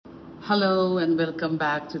Hello and welcome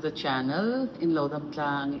back to the channel in Lodam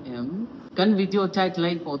Tlang M. Kan video title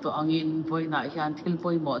line po to angin boy na hian thil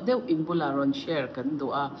boy mo deu in bularon share kan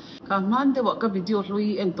do a ka man de wa ka video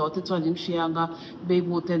lui en to te chuan in hrianga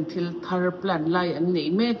Bayboo ten thil thar plan lai an nei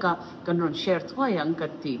me ka kan ron share thwai ang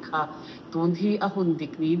ka ti kha tun hi a hun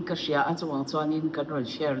dik nin ka hria a chuang chuan in kan ron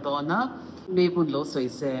share do na Bayboo lo soi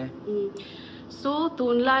se. So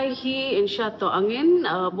tunlai hi insha to angin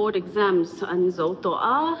board exams an zo to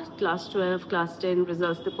a class 12 class 10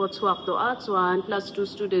 results the pot swap to a chuan plus 2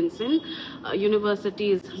 students in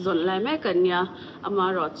universities zon lai me kanya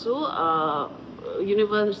amaro chu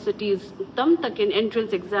universities tam takin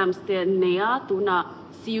entrance exams te neya tuna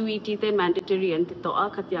CUET te mandatory and to a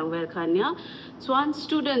khatyang wel khanya chuan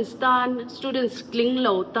students kling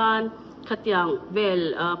lo tan khatyang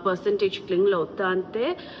well percentage kling lo tan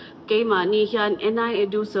te Kay mani hiyan NI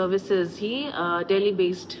Eduservices hi Delhi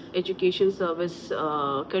based education service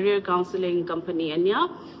career counseling company anya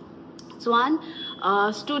chuan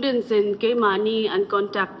students in kay mani an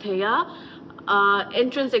contact theya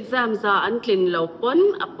entrance exams are unclean lopon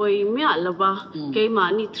apoi mya lawa kay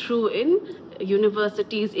mani through in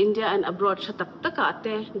universities India and abroad shatak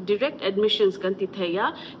takate direct admissions kan ti theya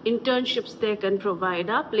internships te kan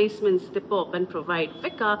provide placements te po kan provide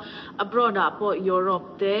veka abroad po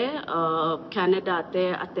Europe te Canada te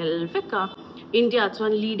atel veka India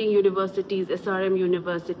chuan leading universities SRM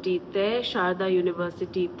University te Sharda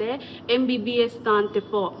University te MBBS tan te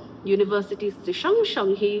po universities ti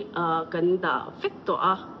shang hi kan da vekto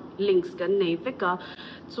links kan nei veka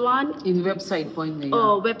chuan in website point ne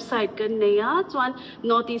website kan neya chuan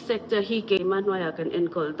northeast sector hi ke manwaya kan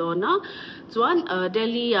enkol dona chuan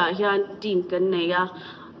Delhi ya hian team kan neya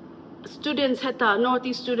students heta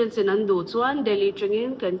northeast students in andu chuan Delhi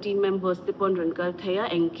tringin kan team members te pon ron kal theya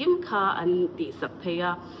engkim kha an ti sak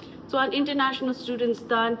theya chuan international students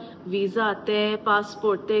tan visa te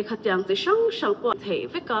passport te khatyang te shang po thei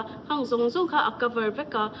veka hang zong kha a cover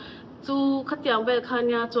veka chu khatyang vel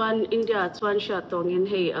khanya chuan India chuan sha tongin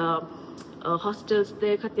hei hostels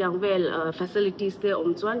te khatyang vel facilities te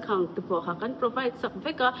chuan khang te po kha kan provide sak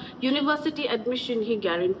veka university admission hi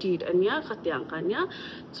guaranteed anya khatyang kanya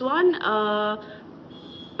chuan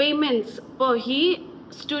payments po hi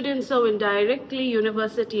students so indirectly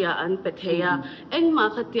university an petheya engma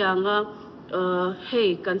khatyanga hey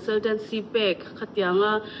consultancy pek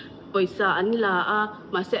khatyanga paisa an la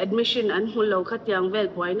mase admission an hulo khatyang vel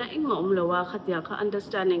poina engma umlowa khatyang kha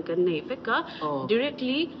understanding kan nei veka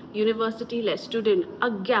directly university le student a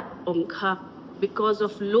gap kha because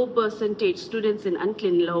of low percentage students in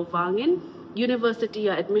unclean low wangin university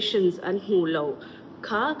admissions an hulo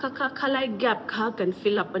khalai gap kha kan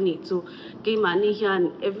fill up ani chu ke mani hian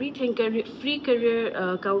everything free career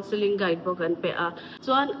counseling guide book an pe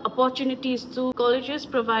chuan opportunities to colleges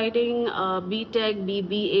providing BTech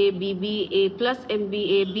BBA BBA plus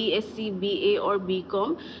MBA BSc BA or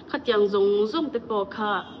BCom khatyang zong te po kha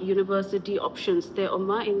university options te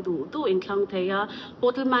oma in du tu in thlang theya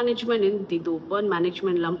hotel management in ti du pon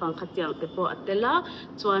management lampang khatyang te po atela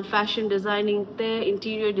chuan fashion designing te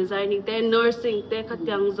interior designing te nursing te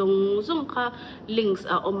khatyang zong kha links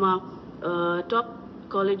oma top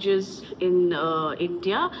colleges in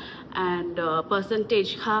India and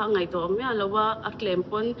percentage kha ngai to mya lawa a claim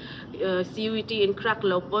pon CUET in crack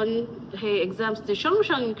lopon he exams te shang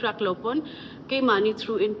in crack lopon ke mani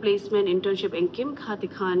through in placement internship engkim kha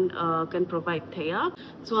tikhan can provide theya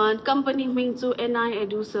chuan company ming chu NI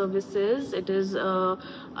Eduservices it is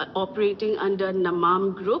operating under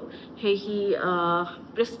NAMAM Group he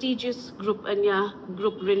prestigious group anya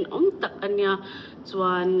group rin tak anya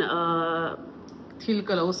chuan thil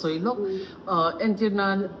kalo soilok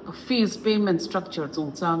internal fees payment structure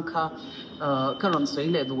chung chang kha karon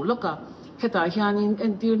soile du loka heta hianin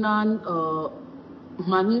internal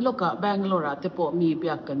mani loka Bangalore te po mi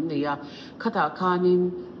byak kan neya khata khanin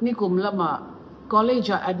nikum lama college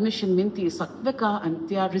admission minti sak veka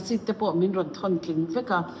antia receipt te po min ron thon tling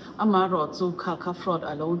veka ama ro chu kha fraud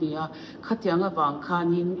alonia khatyanga wang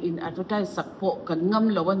khanin in advertise sak po kan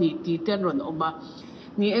ngam lawani ti ten ron oma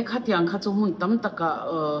ni khatyang kha chu mun tam taka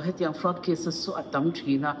hetiang fraud cases su atam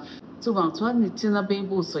thina chuwang chuan ni china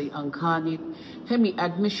Bayboo soi angkha ni hemi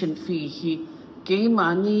admission fee hi ke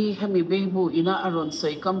mani hemi Bayboo ina aron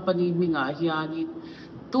soi company minga hiani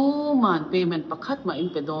 2 man payment pakhat ma in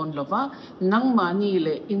pedon lova nang mani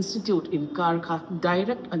le institute in car kha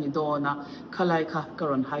direct ani dona khalai kha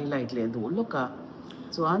karon highlight le du loka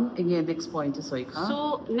chuan again next point is so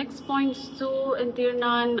next points to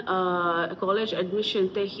internal college admission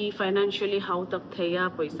te hi financially how tak theya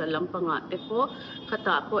paisa lampanga te po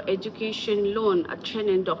khata po education loan achen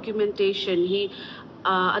and documentation hi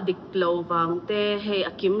adik lo wang te hey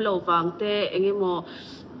akim lo wang te engemo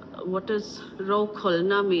what is roll call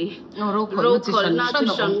na mi roll call na chi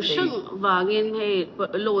shang wangin hey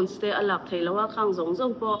loans te alak thei lawa khang zong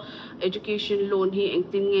zong po education loan hi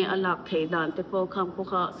engtin nge alak thei dan te po khang po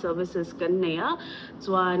kha services kan ne ya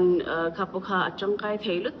chuan kha po kha atangkai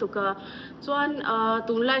thei lu tuka chuan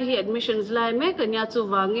tunlai hi admissions lai me kanya chu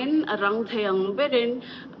wangin arang theiang berin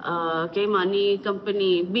ke mani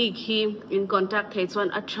company big hi in contact thei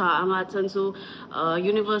chuan acha anga chan chu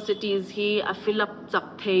universities hi a fill up chak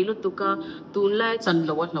thei lu tuka tunlai chan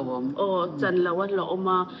lawat lawom chan lawat lo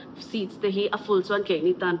oma seats te hi a full chuan ke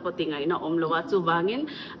ni tan poting ai na om lowa chu wangin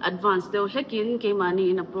advance deu hlekin ke mani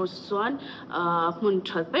in approach chuan mun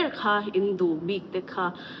that per kha in du big te kha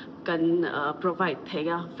kan provide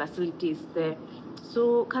theya facilities there so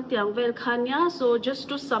khatyang vel khanya so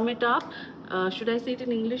just to sum it up should I say it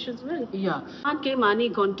in English as well? Yeah. An ke mani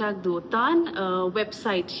contact do tan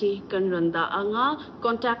website hi kan randa anga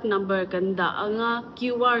contact number kan da anga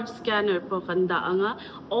QR scanner po kan da anga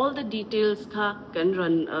all the details kha kan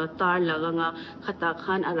ran tar laganga khata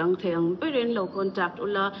khan arang theyang perin lo contact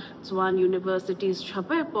ula chuan universities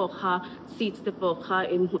chape po kha seats te po kha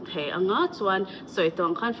in huthe anga chuan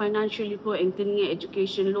soitong khan financially po engtin nge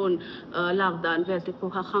education loan lockdown vel te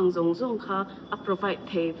po kha khang zong zong kha a provide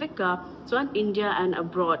the veka chuan India and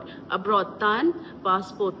abroad tan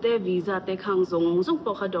passport te visa te khang zong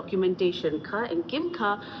po kha documentation kha engkim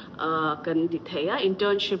kha kan di theya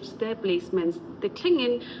internships te placements te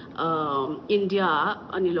klingin India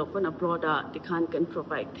ani lokon abroad te khan kan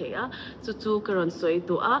provide theya chu karon soi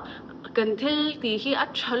to a kan thel ti hi a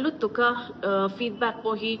thalu tuka feedback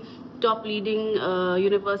po hi top leading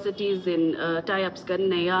universities in tie-ups kan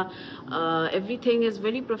neya everything is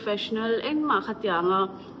very professional and ma khatyanga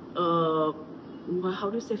how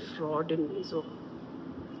do you say fraud in so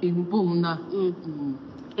in boom na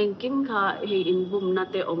engkim kha he in boom na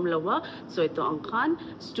te omlawa so ito ang khan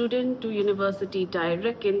student to university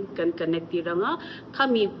direct in kan connect ranga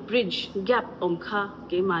khami bridge gap kha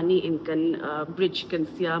ke mani in kan bridge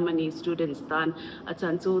kan siamani students tan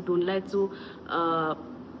achan chu tunlai chu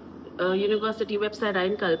university website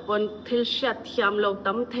ain kalpon thil shat thiam lo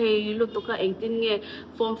tam thei lu tuka engtin nge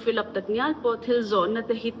form fill up tak nyal po thil zone na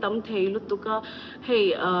te hi tam thei lu tuka hey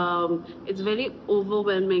it's very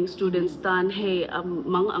overwhelming students tan hey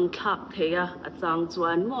mang ang thak theya achang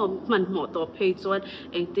chuan mo man mo to phei chuan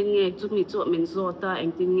engtin nge chumi chu min zo ta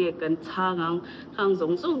engtin nge kan changang khang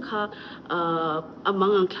zong zong kha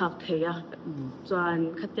amang ang thak theya chuan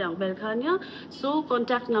khatyang bel khania so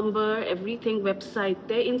contact number everything website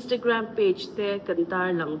te Instagram page te kantar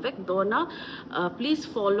lang vek dona please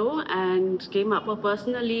follow and came up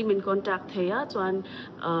personally min contact theya chuan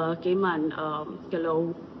keman hello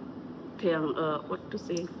theng what to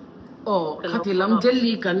say khatilam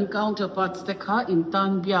Delhi kan counterparts te kha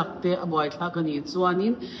intan biak te aboi thla kani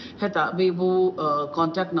chuanin heta Bayboo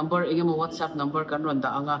contact number engemaw WhatsApp number kan ron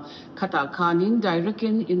da anga khata khanin direct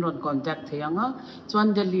in ron contact theyanga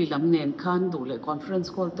chuan Delhi lam nen khan dule conference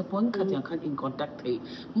call te pon khatyang khan in contact thei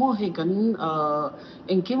mo he kan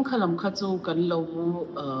engkim khalam kha chu kan lo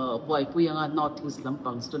boi puyanga north east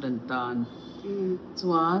lampang student tan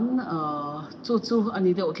chuan chu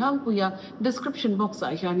ani de utlang puya description box a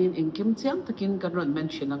hianin engkim chiang takin kan ron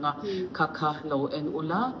mention anga kha lo en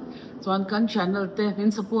ula chuan kan channel te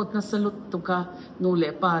min support na salut tuka nu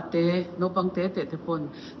le pa te no pang te pon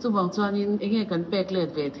chuwang chuanin enge kan pek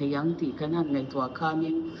let ve theyang ti kan han ngai tua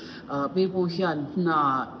khanin Bayboo hian na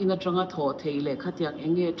ina tanga tho theile khatiak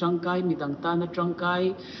enge tangkai midang ta na tangkai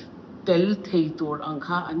tel thei tur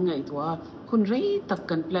angkha an ngai tua kun rei tak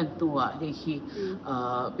kan plan tua hi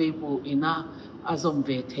Bayboo ina azom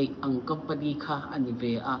ve thei ang company kha ani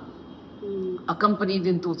ve a company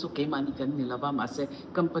din tu chu ke mani kan nilawa ma se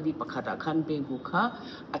company pakhata khan Bayboo kha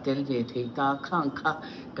atel ve thei ta khang kha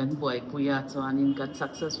kan boi puya chuanin kan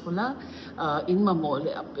successful in ma mo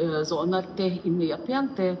le zona te in ni apyang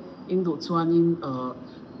te in du chuanin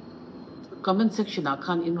comment section a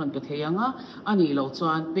khan in ron pe theyanga ani lo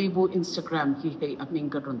chuan Bayboo Instagram hi hei aming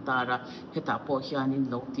kan ron tara heta po hianin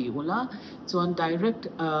lo ti ula chuan direct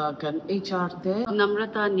kan HR te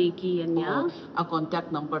namrata niki anya a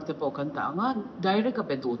contact number te po kan ta nga direct a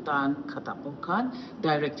pe du tan khata po khan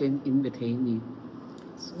direct in be thei ni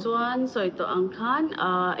chuan soito ang khan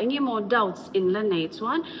any more doubts in la nei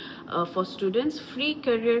chuan for students free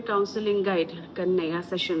career counseling guide kan neya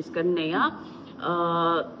sessions kan neya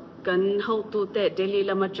kan how to te Delhi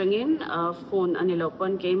lama changin phone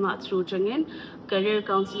anilopon kema through changin career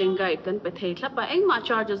counseling guide kan pethei thlapa engma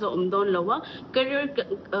charges om don lowa career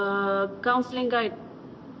counseling guide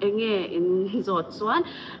enge in zot chuan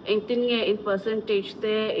engtin nge in percentage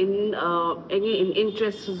te in enge in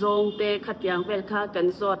interest zong te khatyang vel kha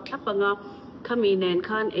kan zot thlapanga khami nen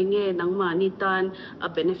khan enge nangma ni tan a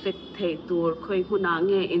benefit thei tur khoi huna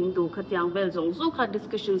nge in du khatyang vel zong zu kha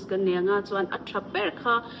discussions kan ne nga chuan a thaper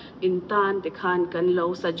kha in tan te khan kan lo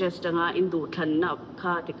suggest nga in du than na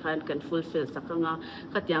kha te khan kan fulfill sakanga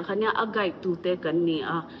khatyang khania a guide tu te kan ni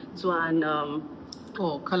a chuan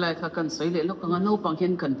khalai kha kan soi le lo ka no pang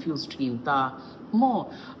hen confused thin ta mo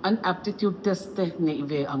an aptitude test te nei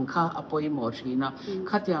ve angkha apoi mo thina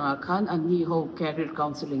khatyanga khan an ni ho career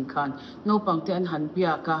counseling khan no pang te an han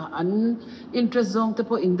bia ka an interest zong te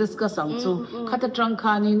po in discuss ang chu khata trang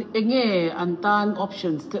khan in enge an tan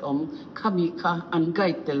options te khami kha an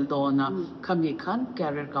guide tel dona khami khan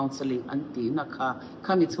career counseling an ti na kha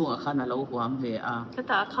khami chunga khan alo huam ve a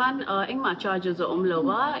kata khan engma charges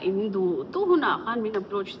lawa in du tu huna khan min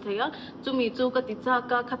approach theya chumi chu ka ti cha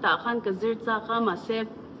ka khata khan ka zir cha ka ma se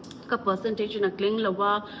ka percentage na kling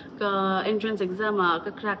lawa ka entrance exam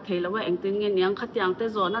ka crack thei lawa engtin nge nyang khatyang te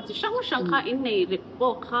zona chi sang kha in nei ripo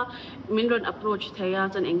kha min ron approach theya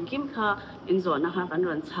chan engkim kha in zona ha kan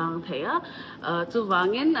ron chang theya chu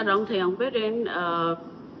wangin arang theyang beren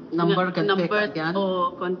number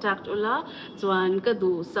contact ula chuan ka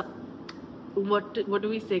du sak what do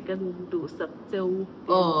we say kan du sak cheu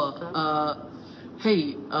hey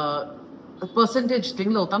percentage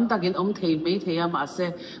ting lo tam tak in thei me theya ma se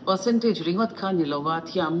percentage ringot kha ni lowa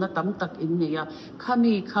thiam na tam tak in ne ya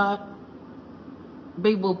khami kha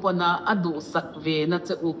Bayboo pona adu sak ve na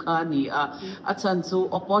che u kha ni a chan chu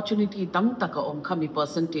opportunity tam tak khami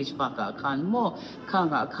percentage ba ka khan mo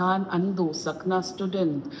khanga khan an du sakna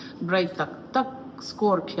student bright tak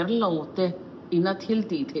score kher lo te ina thil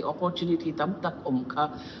ti the opportunity tam tak kha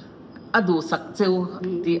adu sak cheu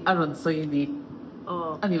ti aron soi ni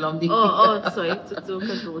ani lom di sorry chu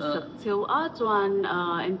ka du sak cheu a chuan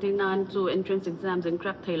entingnan chu entrance exams and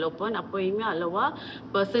crack thailo pon apoi mi alawa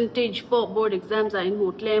percentage po board exams in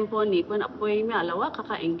tlem pon ni kon apoi mi alawa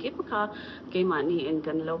kha engkip kha ke mani en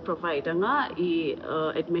kan lo provide nga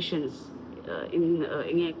admissions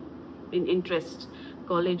in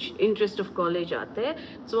interest of college ate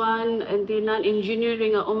chuan entingnan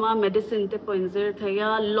engineering medicine te poinzer thaya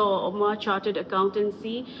law chartered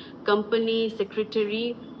accountancy company secretary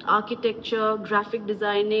architecture graphic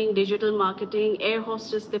designing digital marketing air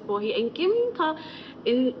hostess te po hi engkim kha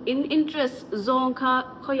in interest zone kha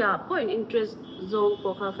khoya point interest zone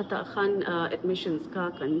po kha khata khan admissions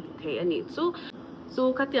kha kan thei ani so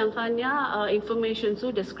khatyang khanya information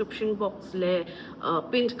su description box le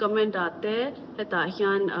pinned comment ate heta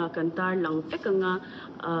hian kantar lang fekanga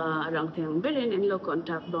rang theng berin in lo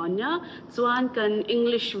contact donya chuan kan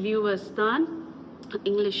English viewers tan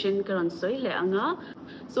English in karan soi le anga.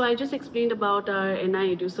 So I just explained about our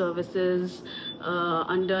NI Eduservices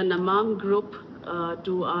under NAMAM Group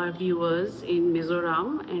to our viewers in Mizoram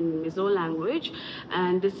and Mizo language,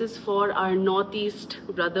 and this is for our Northeast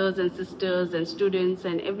brothers and sisters and students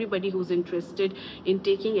and everybody who's interested in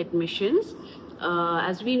taking admissions.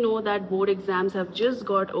 As we know that board exams have just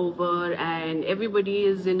got over and everybody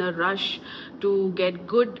is in a rush to get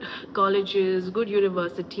good colleges, good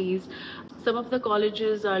universities. Some of the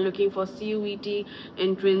colleges are looking for CUET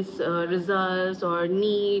entrance results or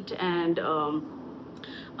NEET and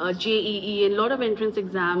JEE, and a lot of entrance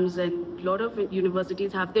exams, and a lot of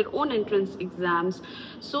universities have their own entrance exams.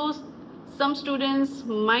 So some students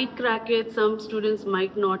might crack it, some students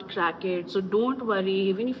might not crack it. So don't worry,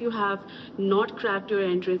 even if you have not cracked your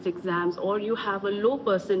entrance exams or you have a low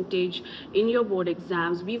percentage in your board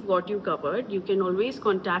exams, we've got you covered. You can always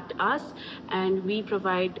contact us, and we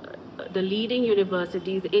provide the leading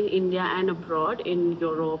universities in India and abroad, in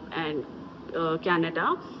Europe and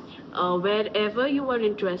Canada. Wherever you are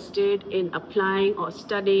interested in applying or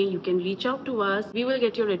studying, you can reach out to us. We will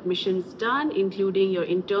get your admissions done, including your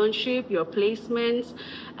internship, your placements,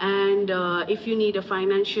 and if you need a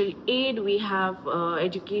financial aid, we have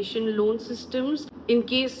education loan systems. In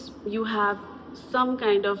case you have some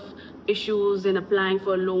kind of issues in applying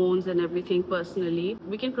for loans and everything personally,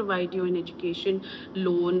 we can provide you an education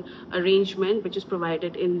loan arrangement which is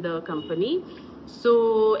provided in the company.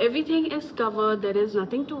 So everything is covered, there is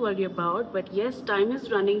nothing to worry about. But yes, time is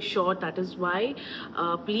running short, that is why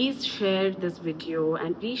please share this video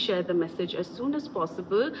and please share the message as soon as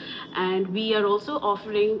possible. And we are also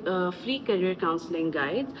offering free career counseling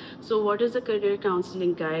guides. So what is a career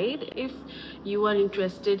counseling guide? If you are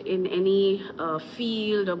interested in any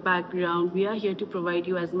field or background, we are here to provide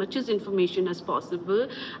you as much as information as possible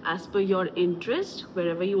as per your interest,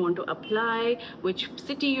 wherever you want to apply, which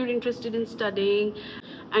city you're interested in studying.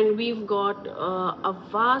 and we've got a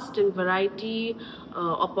vast and variety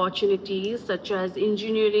opportunities such as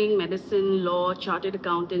engineering, medicine, law, chartered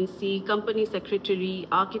accountancy, company secretary,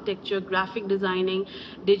 architecture, graphic designing,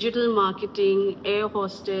 digital marketing, air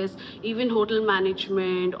hostess, even hotel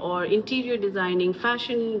management or interior designing,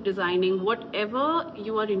 fashion designing, whatever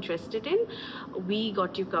you are interested in, we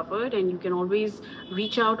got you covered. And you can always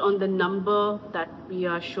reach out on the number that we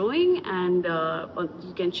are showing, and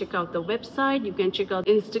you can check out the website, you can check out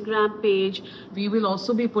Instagram page. We will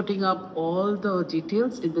also be putting up all the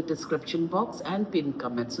details in the description box and pinned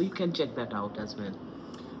comment, so you can check that out as well.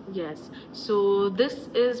 Yes, so this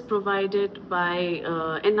is provided by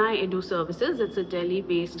NI Eduservices. It's a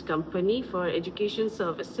Delhi-based company for education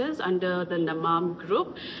services under the NAMAM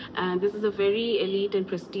Group, and this is a very elite and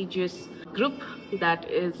prestigious group that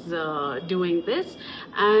is doing this.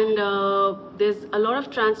 And there's a lot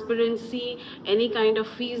of transparency. Any kind of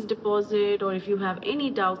fees deposit, or if you have any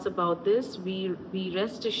doubts about this, we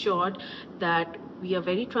rest assured that we are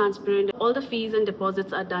very transparent. All the fees and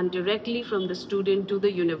deposits are done directly from the student to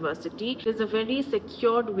the university. There's a very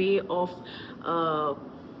secured way of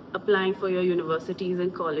applying for your universities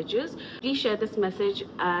and colleges. Please share this message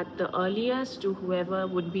at the earliest to whoever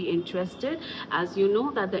would be interested. As you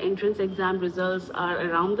know that the entrance exam results are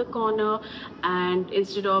around the corner, and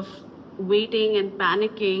instead of waiting and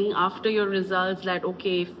panicking after your results that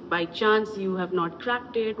okay, if by chance you have not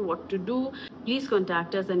cracked it, what to do, please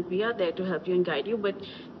contact us and we are there to help you and guide you. But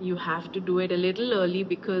you have to do it a little early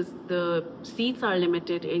because the seats are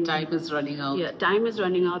limited. Time is running out. Yeah, time is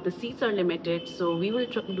running out, the seats are limited, so we will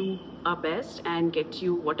do our best and get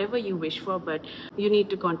you whatever you wish for, but you need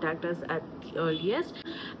to contact us at the earliest.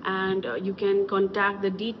 And you can contact the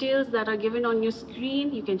details that are given on your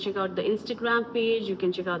screen. You can check out the Instagram page, you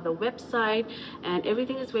can check out the website, and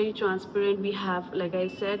everything is very transparent. We have, like I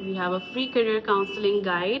said, we have a free career counseling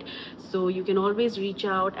guide, so you can always reach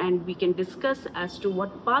out and we can discuss as to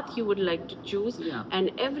what path you would like to choose. Yeah.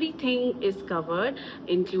 And everything is covered,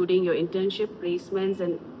 including your internship, placements,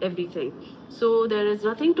 and everything. So there is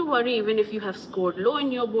nothing to worry. Even if you have scored low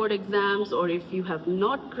in your board exams, or if you have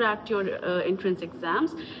not cracked your entrance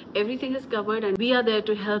exams, everything is covered, and we are there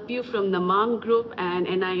to help you from the NAMAM Group and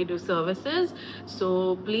NI Eduservices.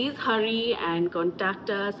 So please hurry and contact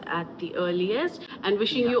us at the earliest, and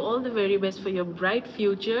wishing you all the very best for your bright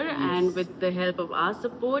future. Yes. And with the help of our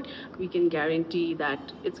support, we can guarantee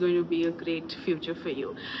that it's going to be a great future for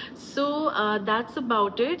you. So that's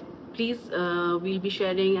about it. Please, we'll be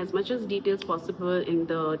sharing as much as details possible in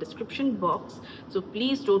the description box. So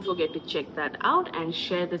please don't forget to check that out and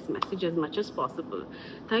share this message as much as possible.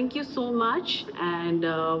 Thank you so much, and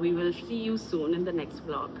we will see you soon in the next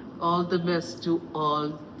vlog. All the best to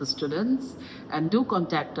all the students, and do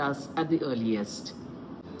contact us at the earliest.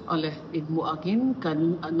 Oleh, in muagin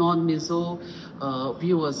kan non-Mizo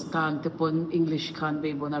viewers tan tepon English kan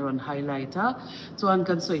Bayboo na ron highlighter. Tuan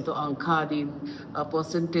kan so ito ang kadin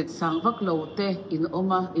percentage sang vaklo te in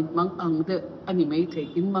oma in mang ang de animate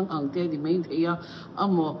in mang ang te animate ya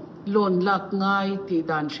amo lon lak ngai ti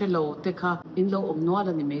dan shelo te kha in lo omnwa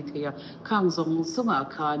animate ya khang zong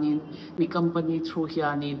sunga khanin mi company through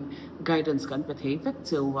hianin guidance kan pe vek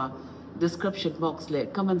chewa. Description box le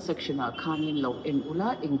comment section a khanin lo en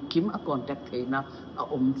ula in kim a contact theina a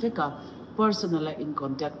omfeka personal in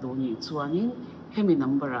contact do ni chuanin hemi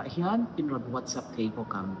number a hian in rod WhatsApp thei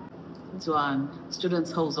bokang chuan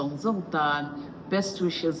students ho zong zong tan best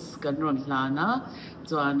wishes kan ron hlana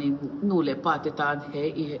chuanin nu le pa te tan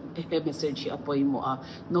he message a poimo a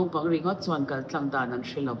no pang ringot chuan kal tlang dan an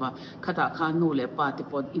shilova khata khan nu le pa te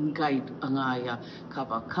pon in guide angaya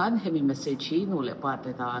khaba khan hemi message hi nu le pa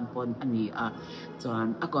te tan pon ani a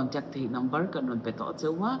chuan a contact the number kan ron pe to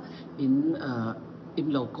chewa in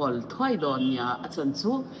lo call thoi don nya a chan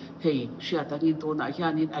chu hei hria tani to na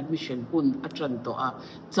hianin admission hun a tran to a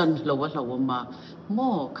chan hlowa hlawama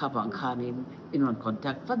mo khabang khanin in on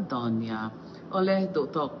contact fat don nya ole do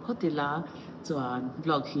tok khotila chuan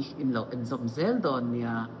vlog hi in lo en zom zel don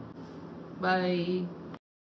nya bye.